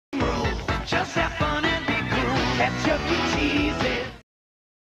Chuck E. Cheese.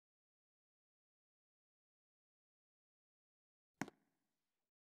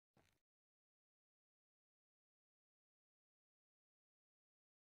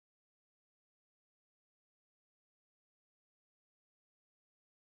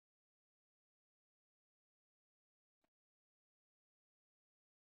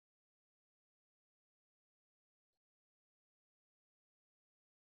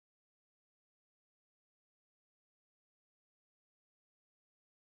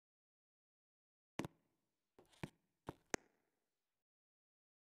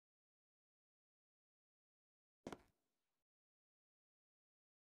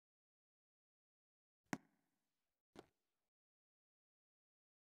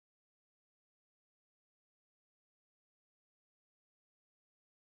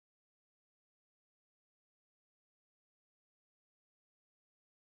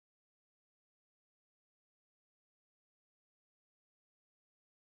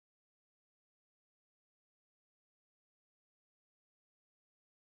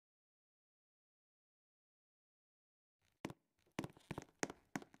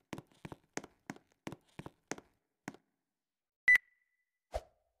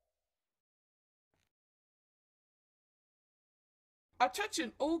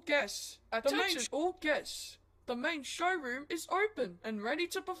 Attention all guests! Attention all guests! The main showroom is open and ready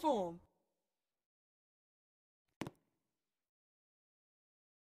to perform.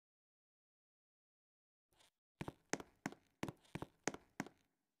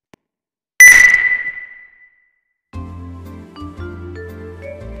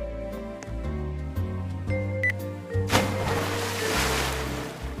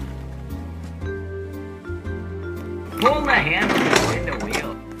 Pull the handle behind the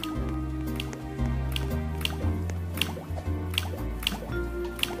wheel.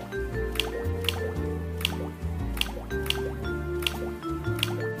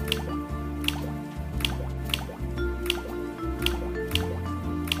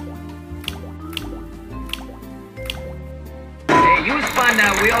 Hey, you spun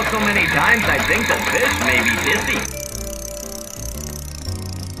that wheel so many times I think the fish may be dizzy.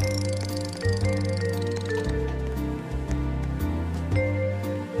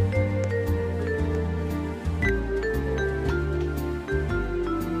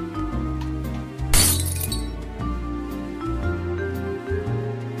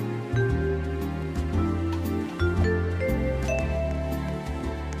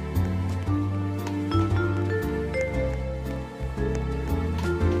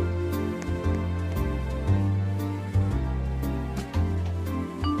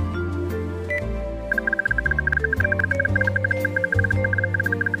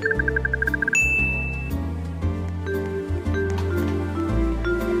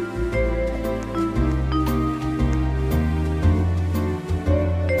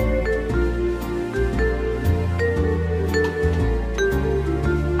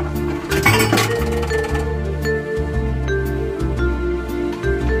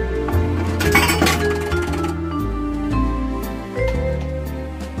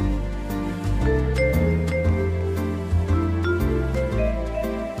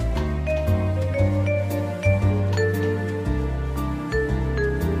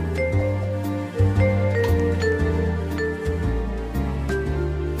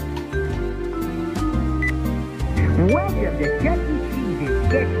 Welcome to Chuck E. Cheese's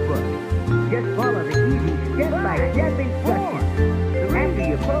sketchbook. Just follow the easy step-by-step instructions. After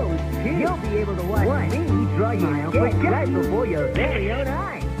you pose, you'll be able to watch me draw your sketch right before your very own eyes.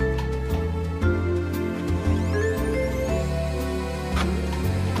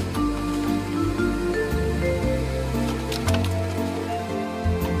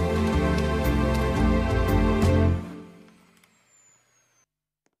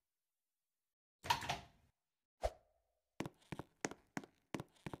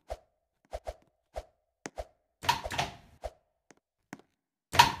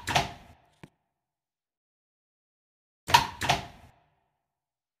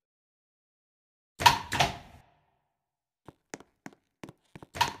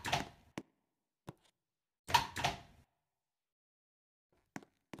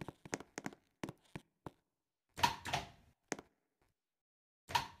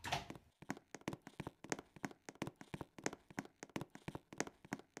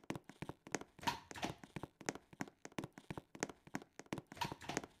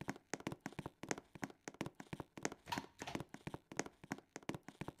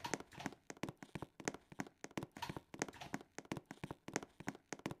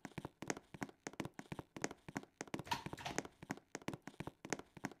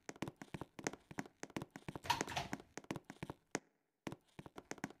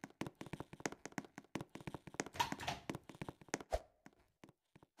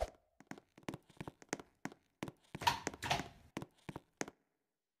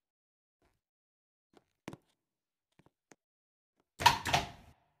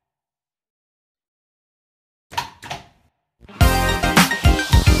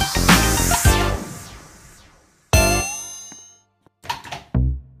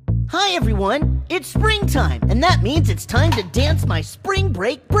 Hi everyone, it's springtime, and that means it's time to dance my spring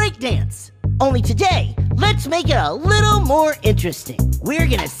break breakdance. Only today, let's make it a little more interesting. We're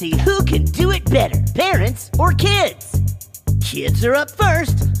gonna see who can do it better, parents or kids. Kids are up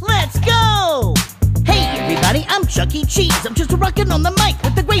first, let's go! Hey everybody, I'm Chuck E. Cheese. I'm just rocking on the mic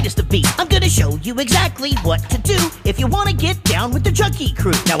with the greatest of beats. I'm gonna show you exactly what to do if you wanna get down with the Chuck E.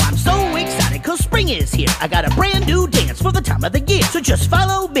 crew. Now I'm so excited cause spring is here. I got a brand new dance for the time of the year. So just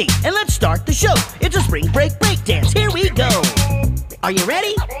follow me and let's start the show. It's a spring break dance. Here we go. Are you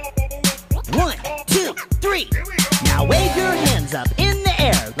ready? 1, 2, 3. Now wave your hands up in the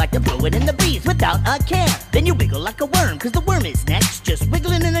air like they're blowing in the breeze without a care. Then you wiggle like a worm cause the worm is next. Just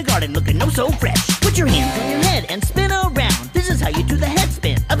wiggling in the garden looking oh so fresh. Put your hands on your head and spin around. This is how you do the head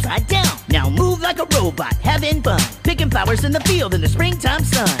spin, upside down. Now move like a robot, having fun. Picking flowers in the field in the springtime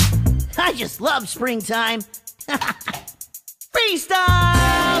sun. I just love springtime.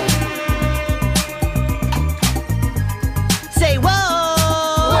 Freestyle! Say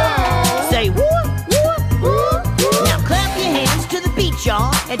whoa! Say woo! Now clap your hands to the beat,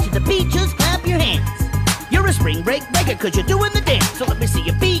 y'all. And to the beat, just clap your hands. You're a spring break breaker cause you're doing the dance. So let me see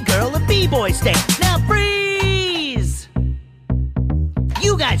a B-girl and B-boy stance. Now freeze!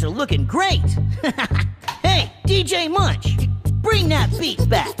 You guys are looking great. Hey, DJ Munch, bring that beat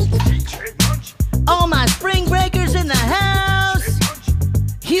back. All my spring breakers in the house.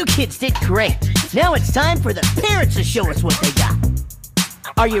 You kids did great. Now it's time for the parents to show us what they got.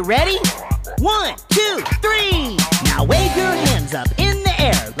 Are you ready? 1, 2, 3. Now wave your hands up in the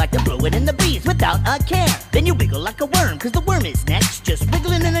air like they're blowing in the breeze without a care. Then you wiggle like a worm cause the worm is next. Just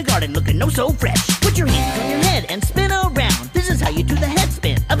wiggling in the garden looking oh so fresh. Put your hands on your head and spin around. This is how you do the head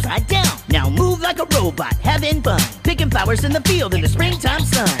spin, upside down. Now move like a robot, having fun. Picking flowers in the field in the springtime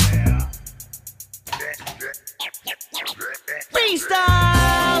sun.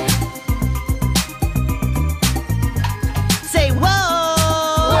 Freestyle! Say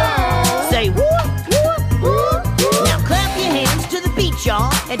whoa! Say woo! Now clap your hands to the beat,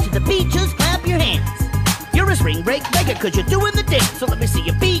 y'all. And to the beat, just clap your hands. You're a spring break breaker cause you're doing the dance. So let me see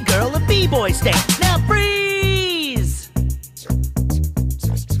a B-girl and B-boy stance. Now freeze!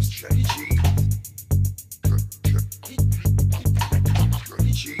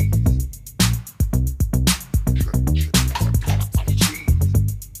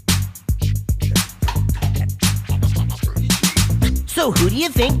 So who do you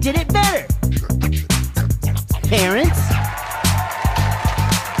think did it better? Parents?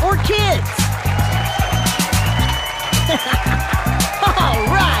 Or kids? All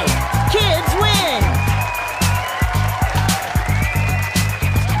right, kids win!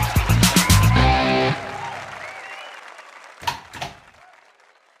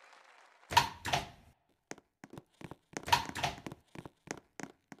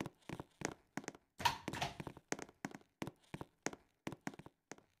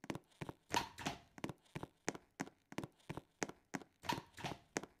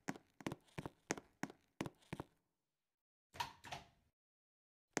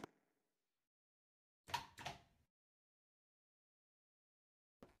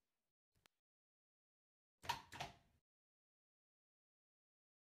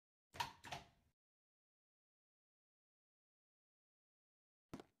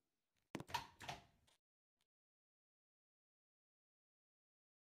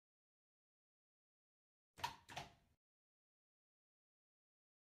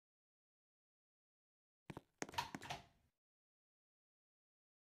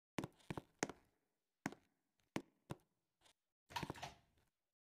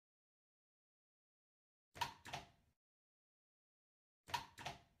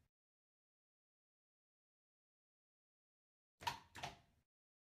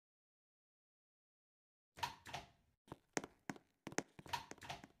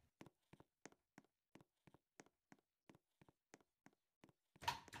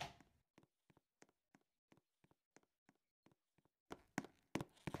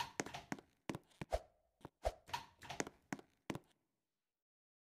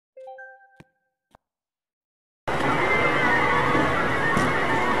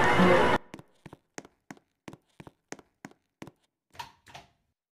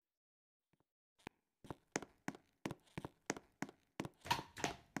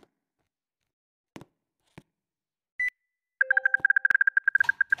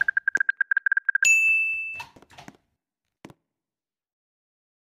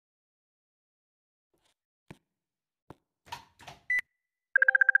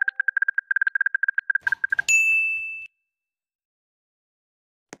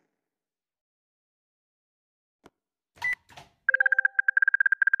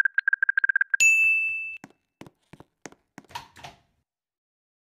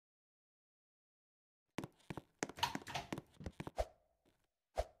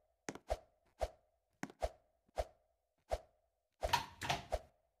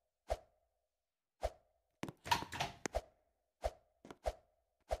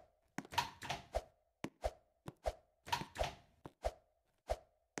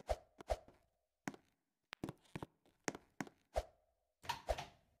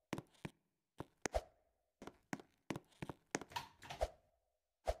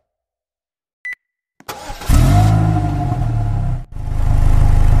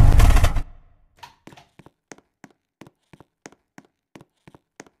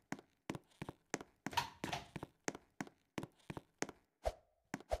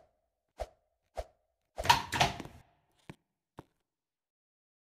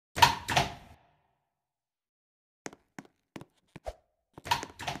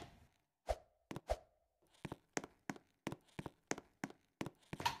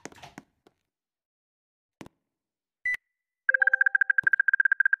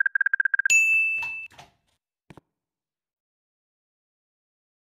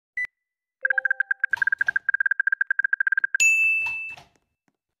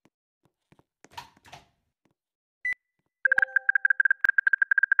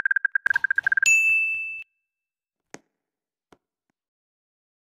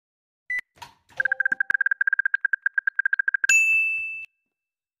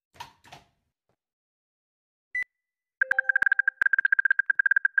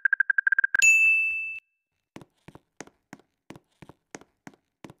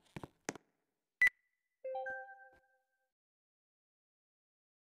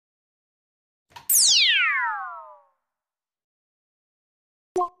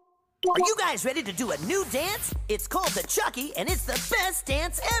 Are you guys ready to do a new dance? It's called the Chucky, and it's the best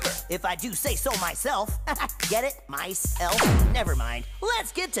dance ever, if I do say so myself. Get it? Myself? Never mind.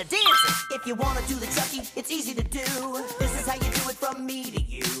 Let's get to dancing. If you want to do the Chucky, it's easy to do. This is how you do it from me to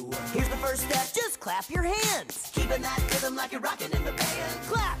you. Here's the first step, just clap your hands. Keeping that rhythm like you're rocking in the band.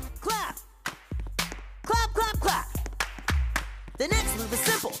 Clap, clap. Clap, clap, clap. The next move is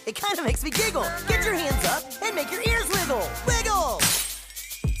simple. It kind of makes me giggle. Get your hands up and make your ears wiggle. Wiggle!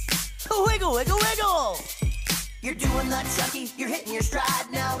 Wiggle, wiggle, wiggle! You're doing the Chucky, you're hitting your stride.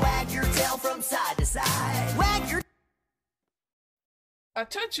 Now wag your tail from side to side. Wag your...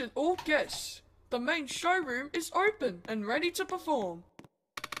 Attention all guests. The main showroom is open and ready to perform.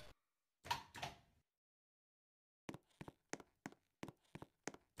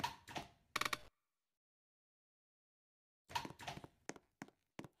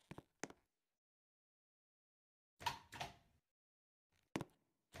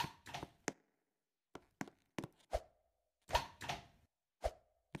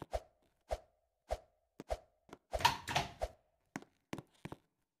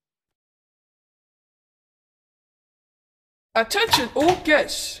 Attention all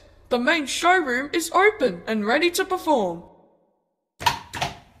guests. The main showroom is open and ready to perform.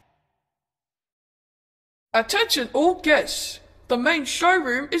 Attention all guests. The main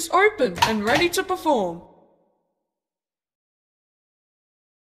showroom is open and ready to perform.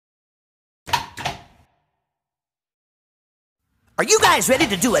 Are you guys ready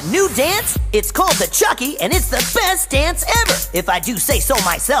to do a new dance? It's called the Chucky, and it's the best dance ever, if I do say so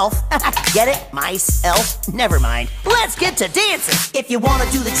myself. Get it? Myself? Never mind. Let's get to dancing. If you want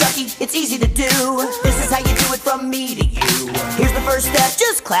to do the Chucky, it's easy to do. This is how you do it from me to you. Here's the first step,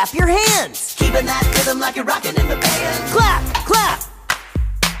 just clap your hands. Keeping that rhythm like you're rocking in the band. Clap, clap.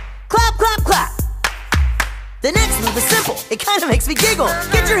 Clap, clap, clap. The next move is simple. It kind of makes me giggle.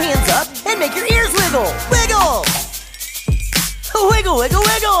 Get your hands up and make your ears wiggle. Wiggle! Wiggle, wiggle,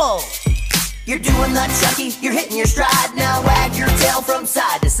 wiggle! You're doing the Chucky, you're hitting your stride. Now wag your tail from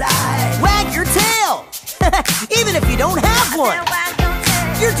side to side. Wag your tail! Even if you don't have one.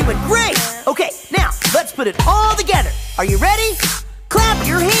 You're doing great! Okay, now, let's put it all together. Are you ready? Clap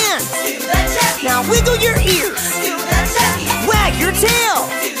your hands. Do the Chucky. Now wiggle your ears. Do the Chucky. Wag your tail.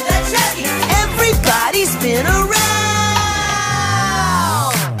 Do the Chucky. Everybody spin around.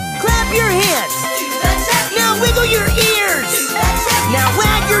 Clap your hands. Do the Chucky. Now wiggle your ears. Do the Chucky. Now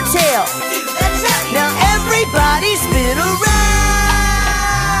wag your tail. Do the Chucky. Now everybody spin around.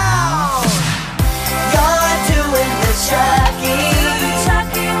 You're doing the Chucky. Do the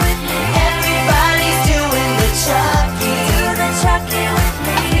Chucky with me. Everybody's doing the Chucky. Do the Chucky with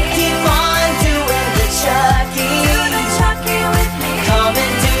me. Keep on doing the Chucky. Do the Chucky with me. Come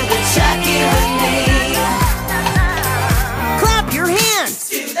and do the Chucky with me. Clap your hands.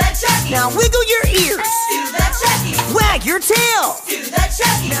 Do the Chucky. Now wiggle your ears. Do the Chucky. Wag your tail. Do the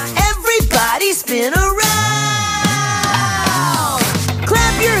Chucky. Everybody spin around.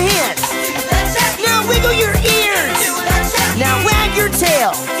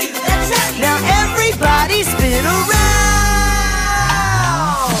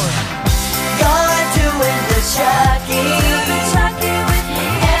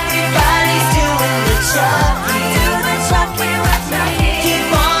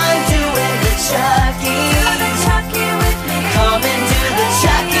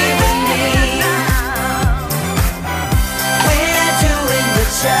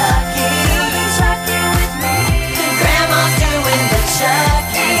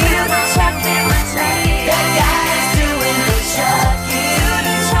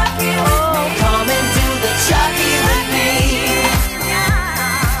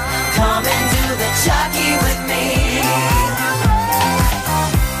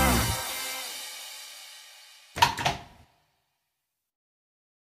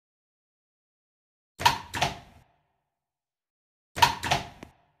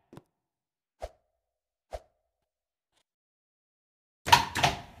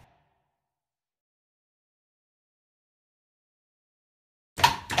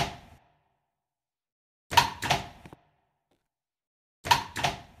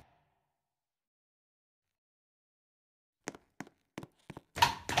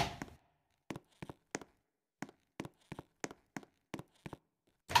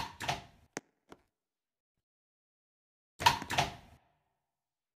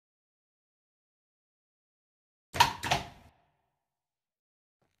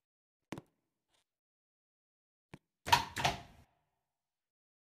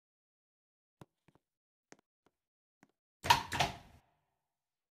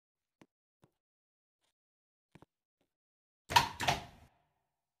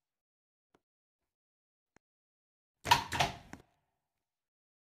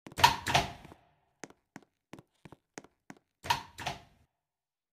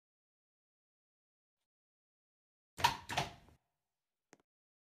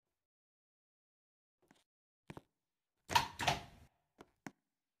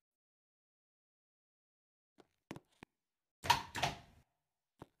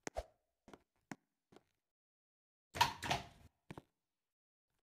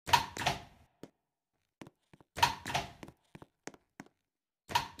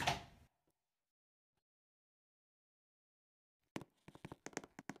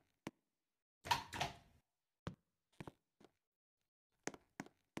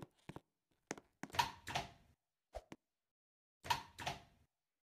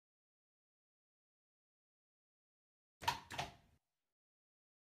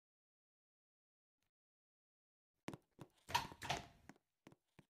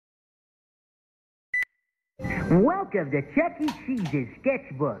 Welcome to Chuck E. Cheese's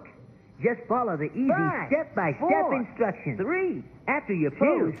sketchbook. Just follow the easy step-by-step instructions. 3. After you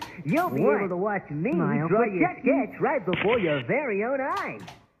pose, you'll be able to watch me draw your sketch right before your very own eyes.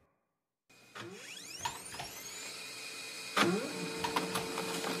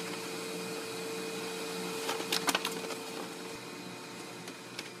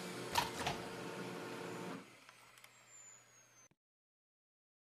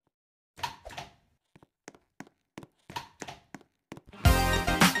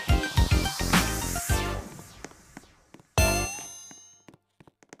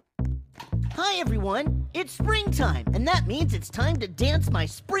 Hi everyone, it's springtime, and that means it's time to dance my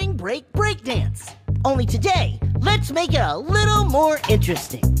spring break dance. Only today, let's make it a little more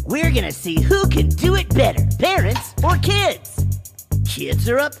interesting. We're gonna see who can do it better, parents or kids. Kids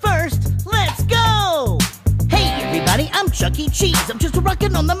are up first, let's go! Hey everybody, I'm Chuck E. Cheese. I'm just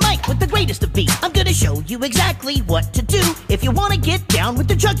rocking on the mic with the greatest of beats. I'm gonna show you exactly what to do if you wanna get down with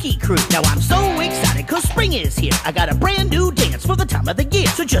the Chuck E. crew. Now I'm so excited cause spring is here. I got a brand new dance for the time of the year.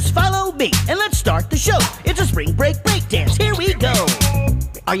 So just follow me and let's start the show. It's a spring break dance. Here we go.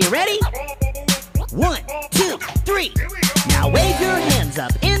 Are you ready? 1, 2, 3. Now wave your hands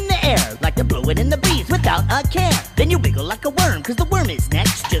up in the air like they're blowing in the breeze without a care. Then you wiggle like a worm, cause the worm is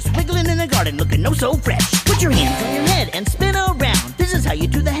next. Just wiggling in the garden looking oh so fresh. Put your hands on your head and spin around. This is how you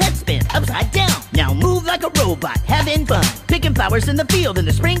do the head spin, upside down. Now move like a robot, having fun. Picking flowers in the field in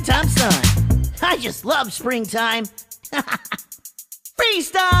the springtime sun. I just love springtime.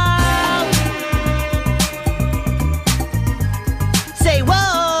 Freestyle! Say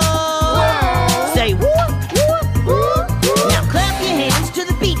whoa! Say woo! Now clap your hands to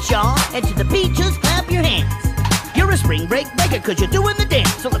the beat, y'all. And to the beat, just clap your hands. You're a spring breaker cause you're doing the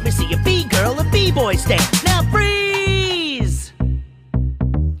dance. So let me see a B-girl and B-boy stand. Now freeze!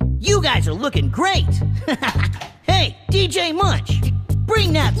 You guys are looking great. Hey, DJ Munch,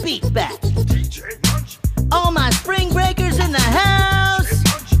 bring that beat back. All my spring breakers in the house.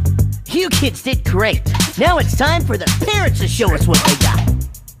 You kids did great. Now it's time for the parents to show us what they got.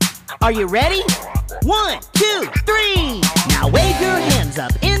 Are you ready? 1, 2, 3. Now wave your hands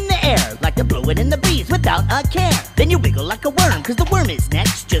up in the air like they're blowing in the breeze without a care. Then you wiggle like a worm, cause the worm is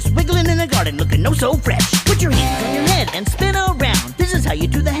next. Just wiggling in the garden looking oh so fresh. Put your hands on your head and spin around. This is how you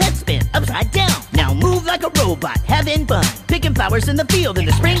do the head spin, upside down. Now move like a robot, having fun. Picking flowers in the field in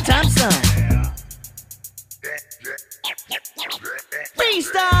the springtime sun.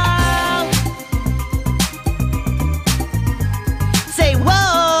 Freestyle! Say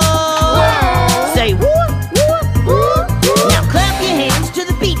whoa! Say woo! Now clap your hands to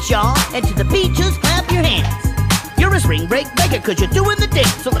the beat, y'all. And to the beat, just clap your hands. You're a spring breaker cause you're doing the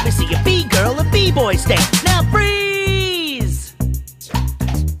dance. So let me see a B-girl and B-boy stand. Now freeze!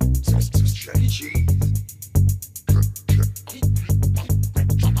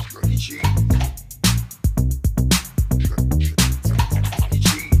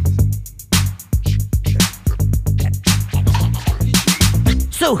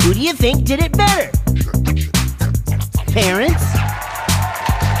 So who do you think did it better? Parents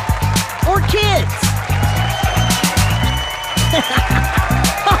or kids?